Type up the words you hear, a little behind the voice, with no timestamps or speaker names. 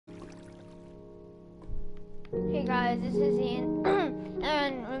Hey guys, this is Ian.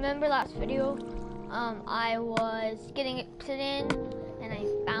 And remember last video, I was getting obsidian and I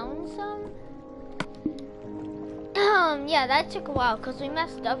found some. Yeah, that took a while because we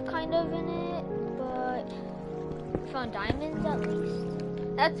messed up kind of in it, but we found diamonds at least.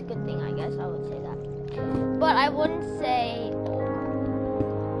 That's a good thing, I guess. I would say that. But I wouldn't say.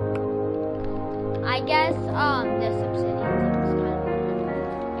 I guess this obsidian thing was kind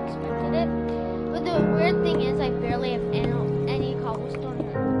of expected it. But the weird thing is, I barely have any cobblestone.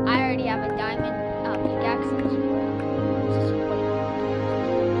 I already have a diamond pickaxe in this world. This is way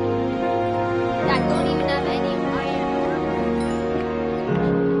I don't even have any iron ore.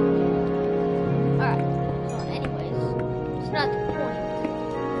 Alright, so anyways, it's not the point.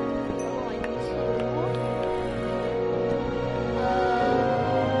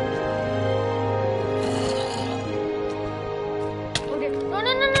 We're going to okay.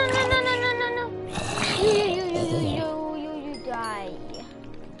 No. You die.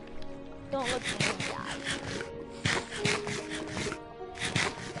 Don't look at me die.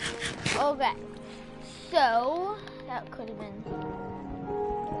 Okay. So that could have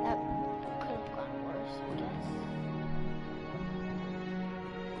gone worse, I guess.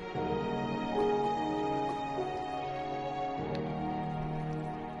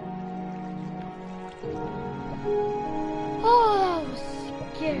 Oh, that was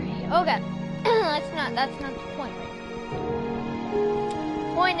scary. Okay. That's not the point.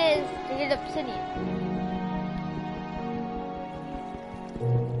 Point is to get obsidian.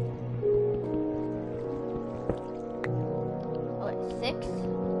 Okay, 6.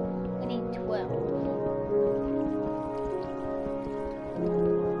 We need 12.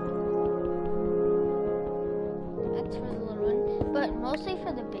 That's for the little one. But mostly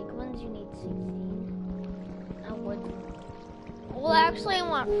for the big ones you need 16. I would. Well, actually I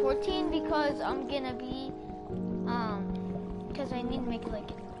want 14 because I'm gonna be because I need to make like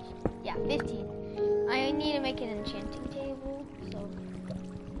 15. I need to make an enchanting table, so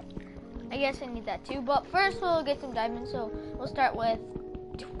I guess I need that too. But first we'll get some diamonds, so we'll start with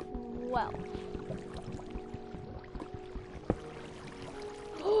 12.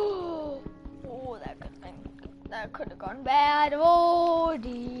 Oh, that could have gone bad. Oh,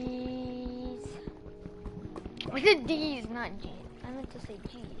 D's. I said D's, not G's. I meant to say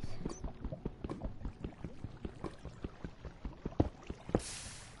G's.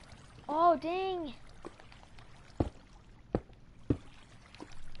 Oh, dang.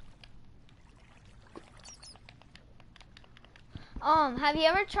 Have you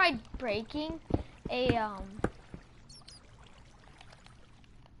ever tried breaking a,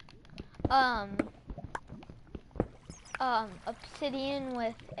 obsidian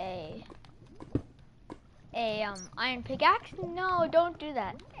with a iron pickaxe? No, don't do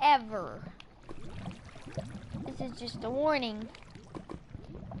that, ever. This is just a warning.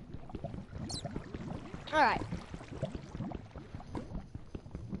 Alright.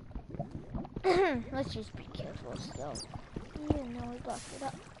 Let's just be careful still. Even though we blocked it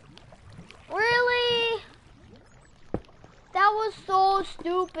up. Really? That was so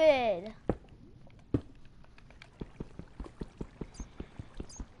stupid.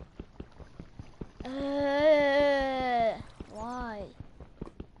 Why?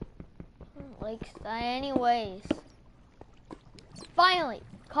 Like that anyways. Finally,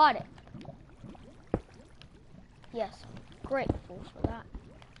 caught it. Yes, I'm grateful for that.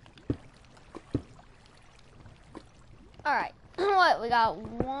 Alright, what? We got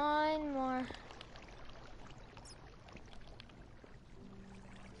one more.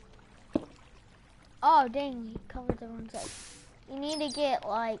 Oh, dang, he covered the wrong side. You need to get,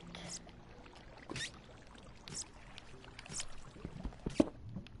 like...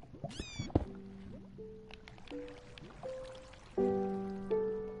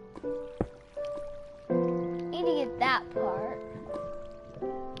 You need to get that part.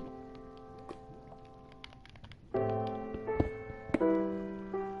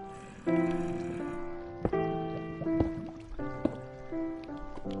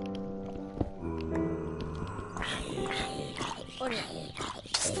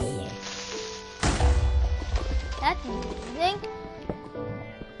 That's amazing.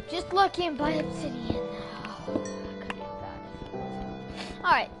 Just lucky and buy obsidian. Oh, that could be bad if it wasn't.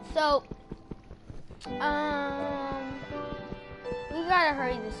 Alright, so we gotta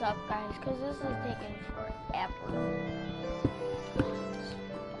hurry this up, guys, because this is taking forever.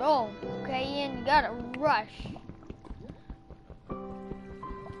 Oh, okay, Ian, you gotta rush.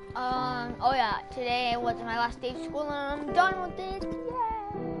 Oh yeah, today was my last day of school and I'm done with it. Yay!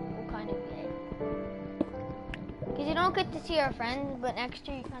 Well, kind of yay. Because you don't get to see our friends, but next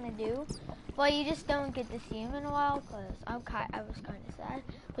year you kind of do. But you just don't get to see them in a while, because I was kind of sad.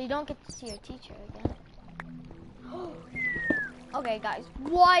 But you don't get to see our teacher again. Okay, guys,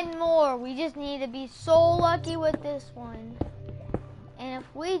 one more. We just need to be so lucky with this one. And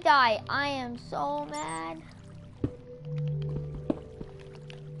if we die, I am so mad.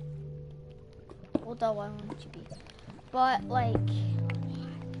 Well, though, why wouldn't you be? But, like,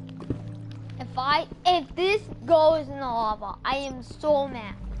 if this goes in the lava, I am so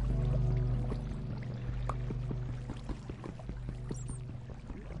mad.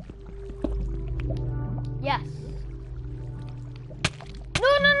 Yes. No,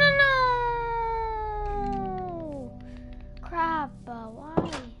 no, no, no! Crap,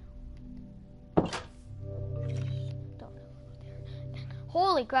 why? Don't go there.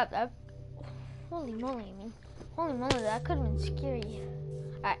 Holy crap, that, holy moly, I mean, holy moly, that could have been scary.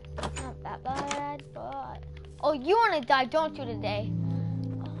 Alright, not that bad, but, oh, you want to die, don't you, today?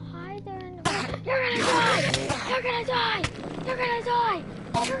 Oh, hi there in the back. You're gonna die! You're gonna die! You're gonna die!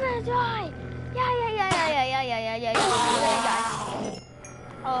 You're gonna die! Yeah, you're gonna die.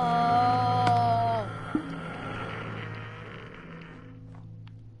 Oh.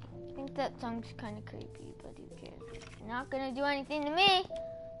 I think that song's kind of creepy, but who cares? It's not gonna do anything to me.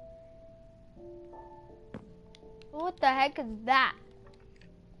 What the heck is that?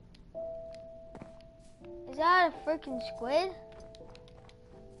 Is that a freaking squid?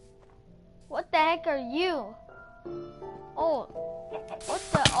 What the heck are you? Oh, what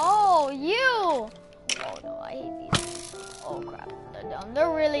the? Oh, you! Oh no, I hate these. Oh crap, they're dumb.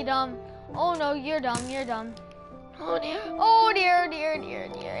 They're really dumb. Oh no, you're dumb. You're dumb. Oh dear. Oh dear, dear, dear,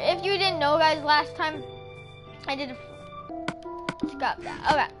 dear. If you didn't know, guys, last time I did a scrap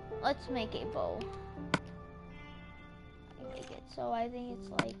that. Okay, let's make a bow. Make it so I think it's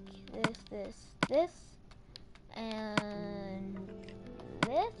like this, and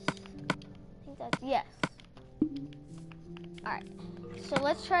this. I think that's yes. All right. So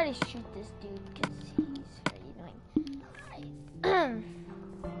let's try to shoot this dude because he's very annoying. Alright.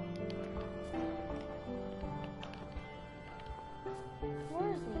 Where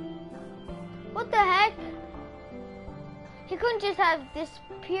is he? What the heck? He couldn't just have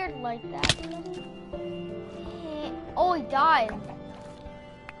disappeared like that. Oh, he died.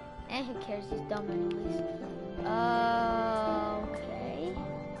 And who cares? He's dumb anyways. Okay.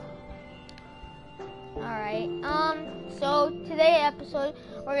 Alright. So today's episode,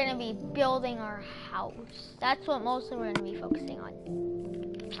 we're gonna be building our house. That's what mostly we're gonna be focusing on.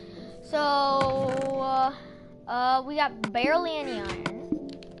 So, we got barely any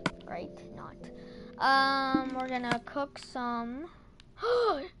iron. Right? Not. We're gonna cook some.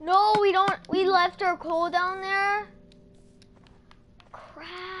 No, we don't. We left our coal down there.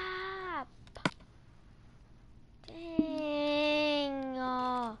 Crap. Dang.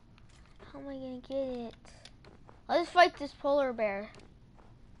 How am I gonna get it? Let's fight this polar bear.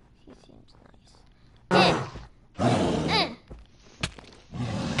 He seems nice.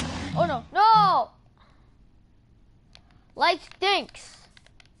 Oh no, no! Light stinks.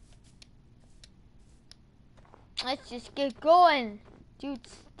 Let's just get going. Dude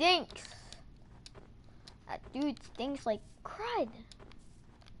stinks. That dude stinks like crud.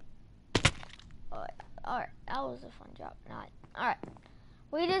 Alright, that was a fun job. Not. Alright.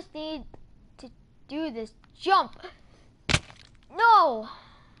 We just need to do this jump. No!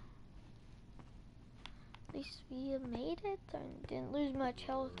 At least we made it and didn't lose much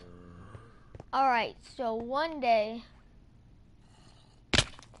health. Alright, so one day.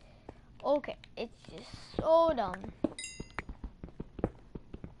 Okay, it's just so dumb.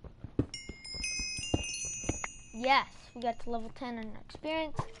 Yes, we got to level 10 on our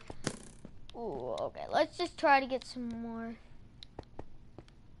experience. Ooh, okay, let's just try to get some more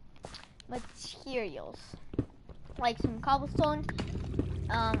materials. Like some cobblestone,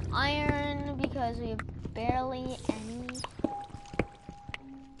 iron, because we have barely any.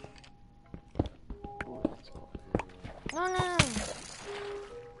 Ooh, that's cool. No, no, no.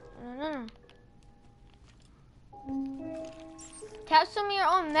 No, no, no. Have some of your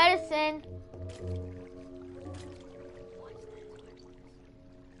own medicine.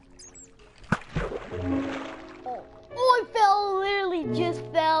 Oh, I fell, literally just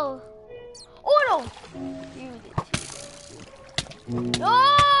fell. Oh no! You did too. No!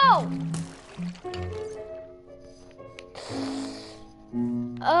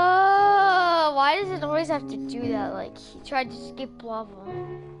 Why does it always have to do that? Like, he tried to skip lava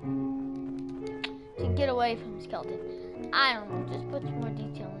to get away from the skeleton. I don't know, just put some more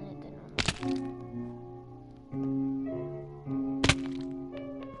detail in it than normal.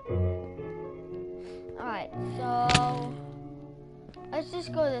 Alright, so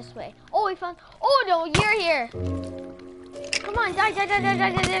just go this way. Oh, we found. Oh no, you're here. Come on, die, die, die, die,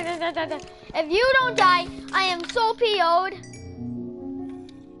 die, die, die, die, die, die. If you don't die, I am so PO'd.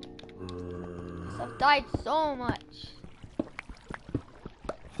 I've died so much.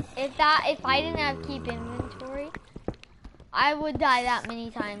 If I didn't have keep inventory, I would die that many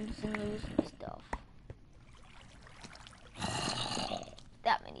times and lose my stuff.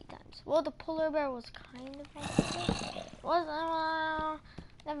 That many times. Well, the polar bear was kind of like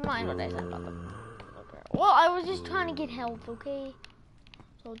never mind what I said about the polar bear. Well, I was just trying to get health, okay?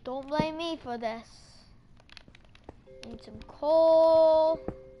 So don't blame me for this. Need some coal.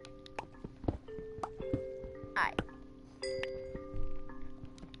 Alright.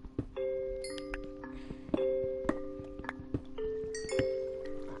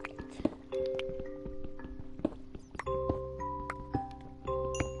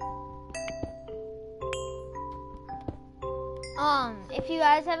 If you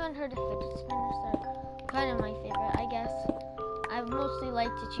guys haven't heard of fidget spinners, they're kind of my favorite, I guess. I mostly like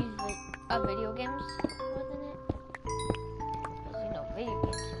to choose video games more than it. Because, you know, video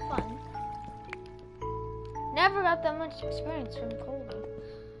games are fun. Never got that much experience from Cola.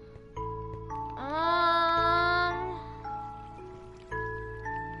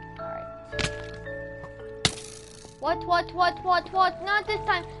 Alright. What? Not this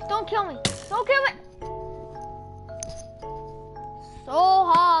time. Don't kill me. Don't kill me.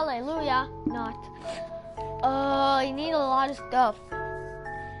 So hallelujah. Not. You need a lot of stuff.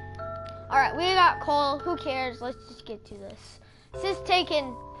 Alright, we got coal. Who cares? Let's just get to this. This is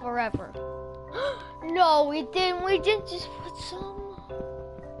taking forever. No, we didn't. We didn't just put some.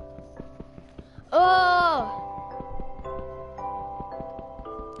 Oh.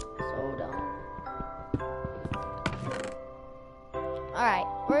 So dumb. Alright,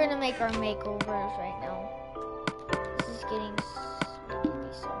 we're gonna make our makeovers right now. This is making me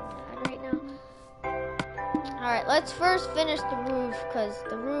so mad right now. Alright, let's first finish the roof, because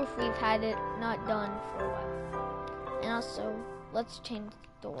the roof we've had it not done for a while. And also, let's change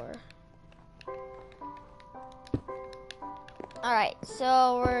the door. Alright,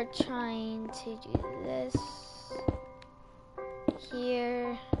 so we're trying to do this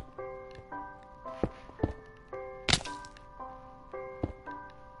here.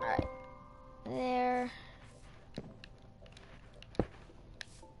 Alright, there.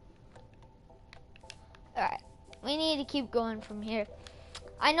 Alright, we need to keep going from here.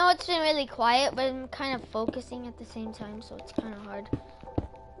 I know it's been really quiet, but I'm kind of focusing at the same time, so it's kind of hard.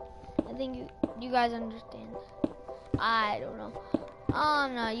 I think you guys understand. I don't know.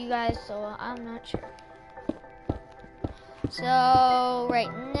 I'm not you guys, so I'm not sure. So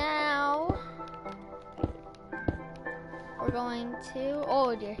right now we're going to.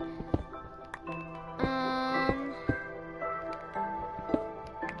 Oh dear. Yeah.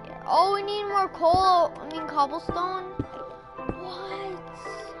 Oh, we need more coal. I mean cobblestone.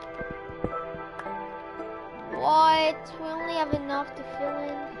 What? We only have enough to fill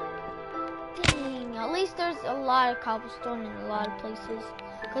in. Dang, at least there's a lot of cobblestone in a lot of places,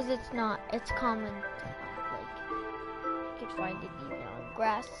 because it's common to find, like, you could find it even on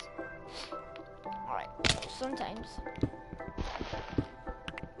grass. Alright, sometimes.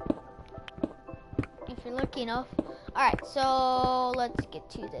 If you're lucky enough. Alright, so let's get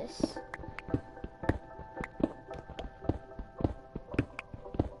to this.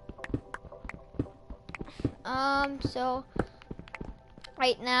 So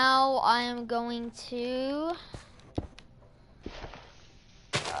right now I am going to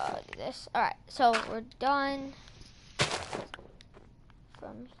do this. Alright, so we're done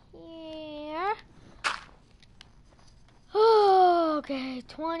from here. Okay,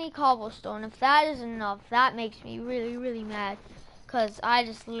 20 cobblestone. If that is enough, that makes me really, really mad, because I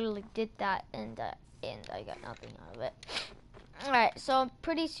just literally did that and I got nothing out of it. Alright, so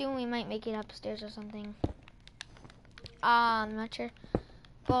pretty soon we might make it upstairs or something. I'm not sure.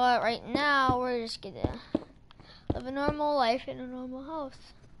 But right now, we're just gonna live a normal life in a normal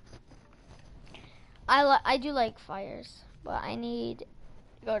house. I do like fires, but I need to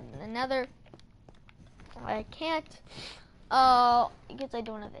go to the nether. I can't, because I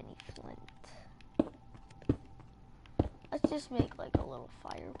don't have any flint. Let's just make like a little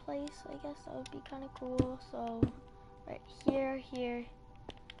fireplace, I guess. That would be kind of cool. So, right here.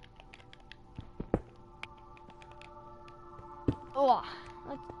 Oh,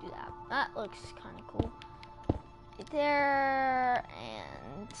 let's do that. That looks kind of cool. Right there,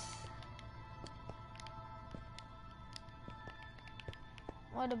 and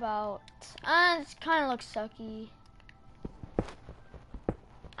what about? It kind of looks sucky.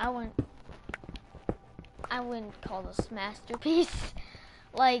 I wouldn't call this masterpiece.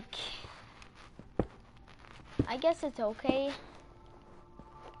 like, I guess it's okay.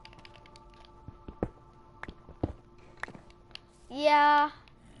 Yeah,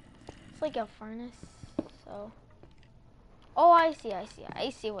 it's like a furnace, so. Oh, I see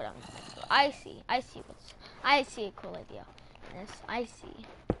what I'm doing. I see a cool idea. Yes, I see.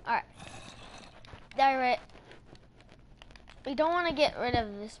 Alright. Alright. We don't want to get rid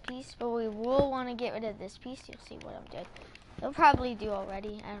of this piece, but we will want to get rid of this piece. You'll see what I'm doing. You'll probably do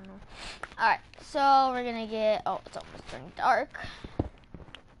already. I don't know. Alright, so we're gonna get, oh, it's almost turning dark.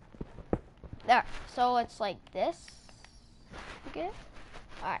 There. So it's like this. You get it?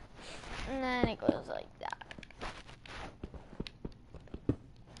 Alright. And then it goes like that.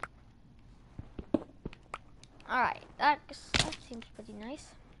 Alright, that seems pretty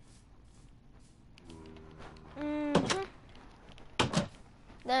nice.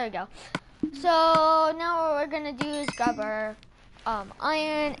 There we go. So now what we're gonna do is grab our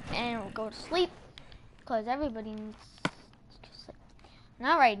iron and we'll go to sleep, because everybody needs to sleep.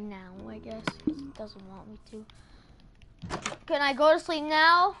 Not right now, I guess, because it doesn't want me to. Can I go to sleep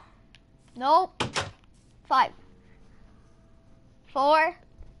now? Nope. 5, 4,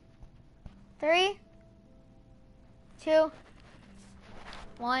 3, 2,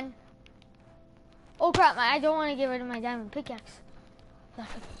 1. Oh crap, I don't want to get rid of my diamond pickaxe.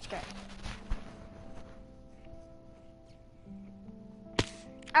 That's great.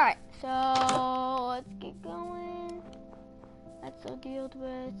 Alright, so let's get going. That's all dealt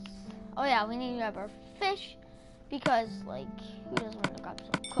with. Oh yeah, we need to grab our fish, because like, who doesn't want to grab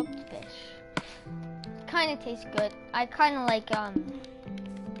some cooked fish? Kind of tastes good. I kind of like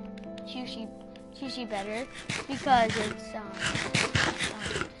sushi better, because it's just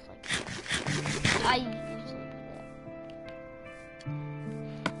like, I usually put it.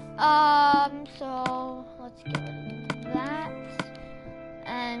 So let's get rid of that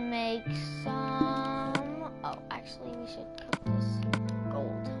and make some. Oh, actually, we should cook this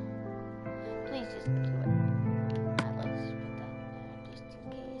gold. Please just do it. Let's put that there just in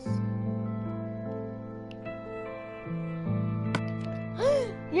case.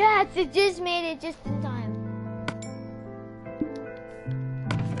 Yes, it just made it just in time.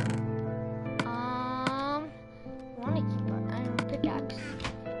 Want to keep our iron pickaxe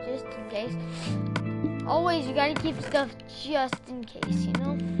just in case. Always, you gotta keep stuff just in case, you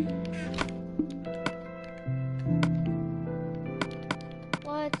know?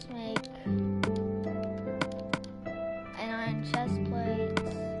 Let's make an iron chest plate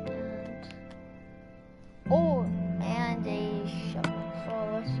and a shovel. So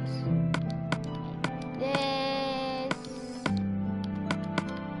let's just make this.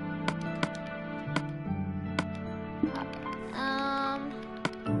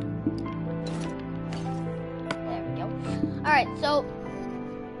 There we go. Alright, so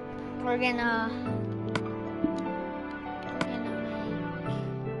we're gonna make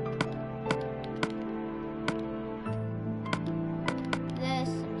this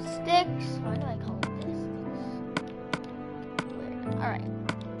some sticks. Why do I call it this? Weird. Alright.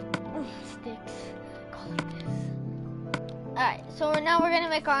 Sticks. Call it this. Alright, so now we're gonna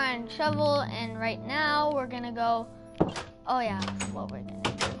make our iron shovel, and right now we're gonna go. Oh yeah, what we're gonna do.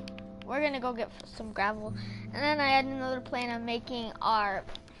 We're gonna go get some gravel, and then I had another plan of making our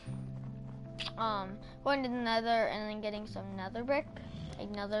going to the nether and then getting some nether brick, like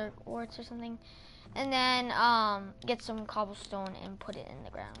nether quartz or something, and then get some cobblestone and put it in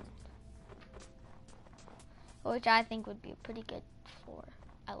the ground, which I think would be a pretty good floor.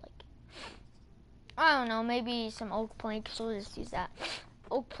 I like it. I don't know, maybe some oak planks, so we'll just use that.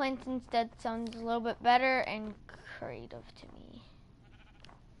 Oak planks instead sounds a little bit better and creative to me.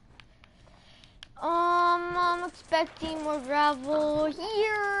 I'm expecting more gravel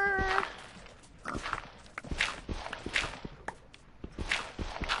here.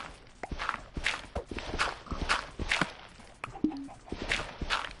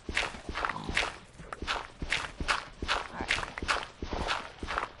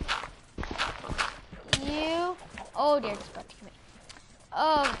 Oh dear, it's about to come in.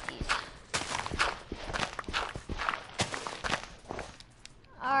 Oh jeez.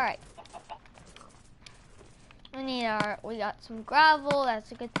 Alright. We got some gravel,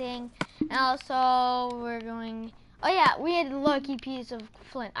 that's a good thing. And also we're going, oh yeah, we had a lucky piece of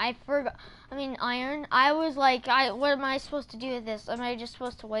flint. Iron. I was like, what am I supposed to do with this? Am I just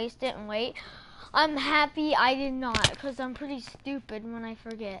supposed to waste it and wait? I'm happy I did not, because I'm pretty stupid when I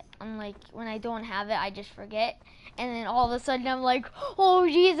forget. I'm like, when I don't have it, I just forget. And then all of a sudden I'm like, oh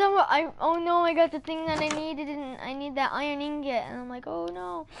geez, oh no, I got the thing that I needed, and I need that iron ingot. And I'm like, oh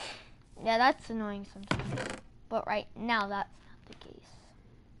no. Yeah, that's annoying sometimes. But right now, that's not the case.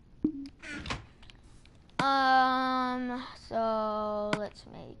 So let's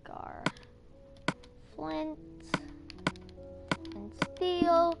make our flint and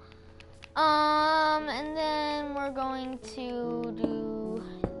steel. And then we're going to do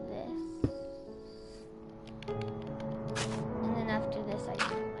this. And then after this, I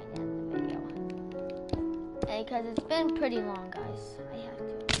think I might end the video. Because it's been pretty long, guys. I have to.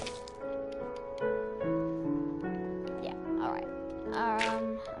 Yeah, alright.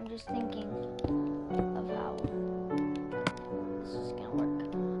 I'm just thinking of how this is gonna work.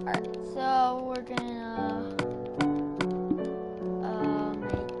 Alright, so we're gonna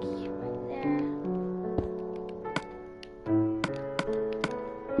make right there.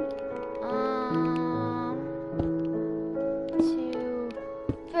 2,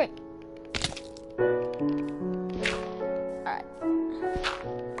 3. Alright.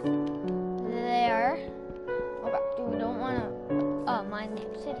 There. Okay, we don't want to mine the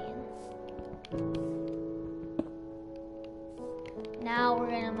obsidian. Now we're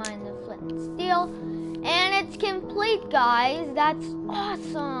gonna mine the flint and steel, and it's complete, guys. That's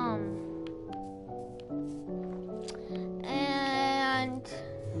awesome. And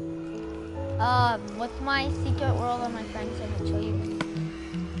with my secret world on my friends, I'm gonna show you.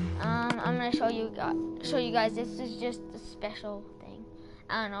 I'm gonna show you guys. This is just a special thing.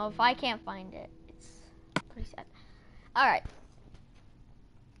 I don't know if I can't find it. It's pretty sad. All right.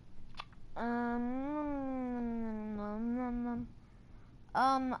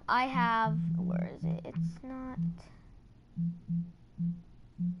 I have, where is it? It's not.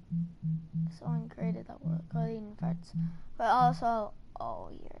 So I created that word, coding parts. But also, oh,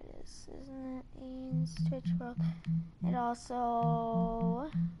 here it is, isn't it? In Stitch World. It also,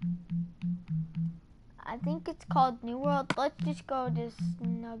 I think it's called New World. Let's just go to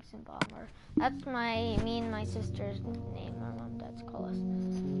Snugs and Bomber. That's me and my sister's name. My mom and dad's call us.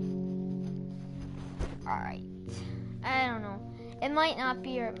 Alright. I don't know. It might not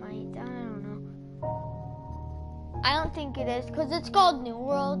be, or it might. I don't know. I don't think it is, because it's called New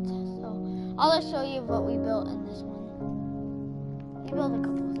World. So I'll just show you what we built in this one. We built a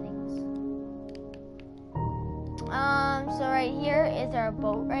couple of things. So right here is our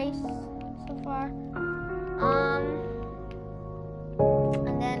boat race so far.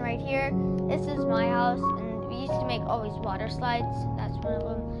 And then right here, this is my house, and we used to make always water slides. That's one of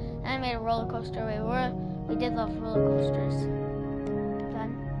them. And I made a roller coaster. We did love roller coasters.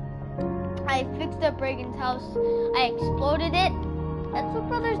 Then I fixed up Reagan's house. I exploded it. That's what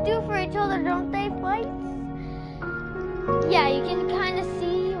brothers do for each other, don't they? Fight? Yeah, you can kind of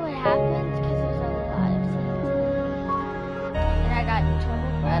see what happens because there's a lot of scenes. And I got in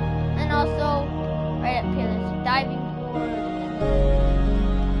trouble for it. And also, right up here, there's a diving board and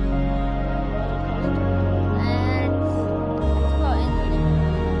and let's go into it.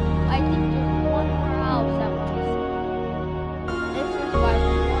 I think there's one more house that we're missing. This is why we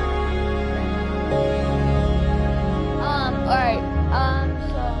want. Alright.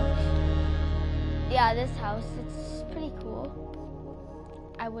 So yeah, this house, it's pretty cool.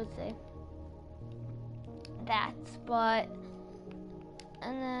 I would say. But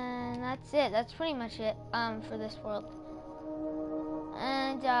and then that's it. That's pretty much it for this world.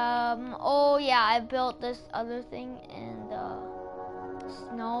 And oh yeah, I built this other thing in the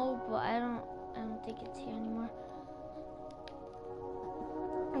snow, but I don't think it's here anymore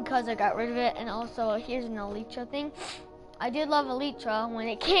because I got rid of it. And also here's an Elytra thing. I did love Elytra when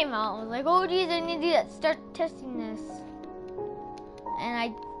it came out. I was like, oh geez, I need to do that. Start testing this, and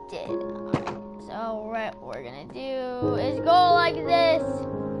I did. So what we're gonna do is go like this.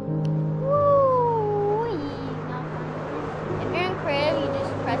 Woo! If you're in creative, you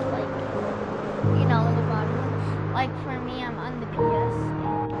just press the bottom. Like for me, I'm on the PS.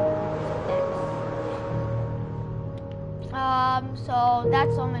 So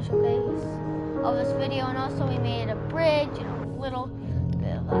that's all my showcase of this video, and also we made a bridge, a little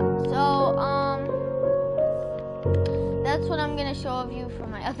bit of that. So that's what I'm gonna show of you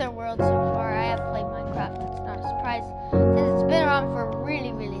from my other world so far. I have played Minecraft. That's not a surprise since it's been around for a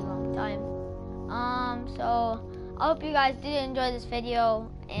really, really long time. So I hope you guys did enjoy this video,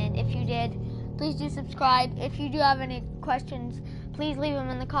 and if you did, please do subscribe. If you do have any questions, please leave them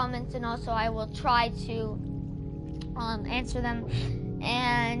in the comments, and also I will try to answer them.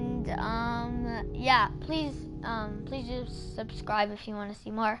 And yeah, please do subscribe if you want to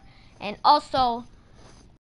see more, and also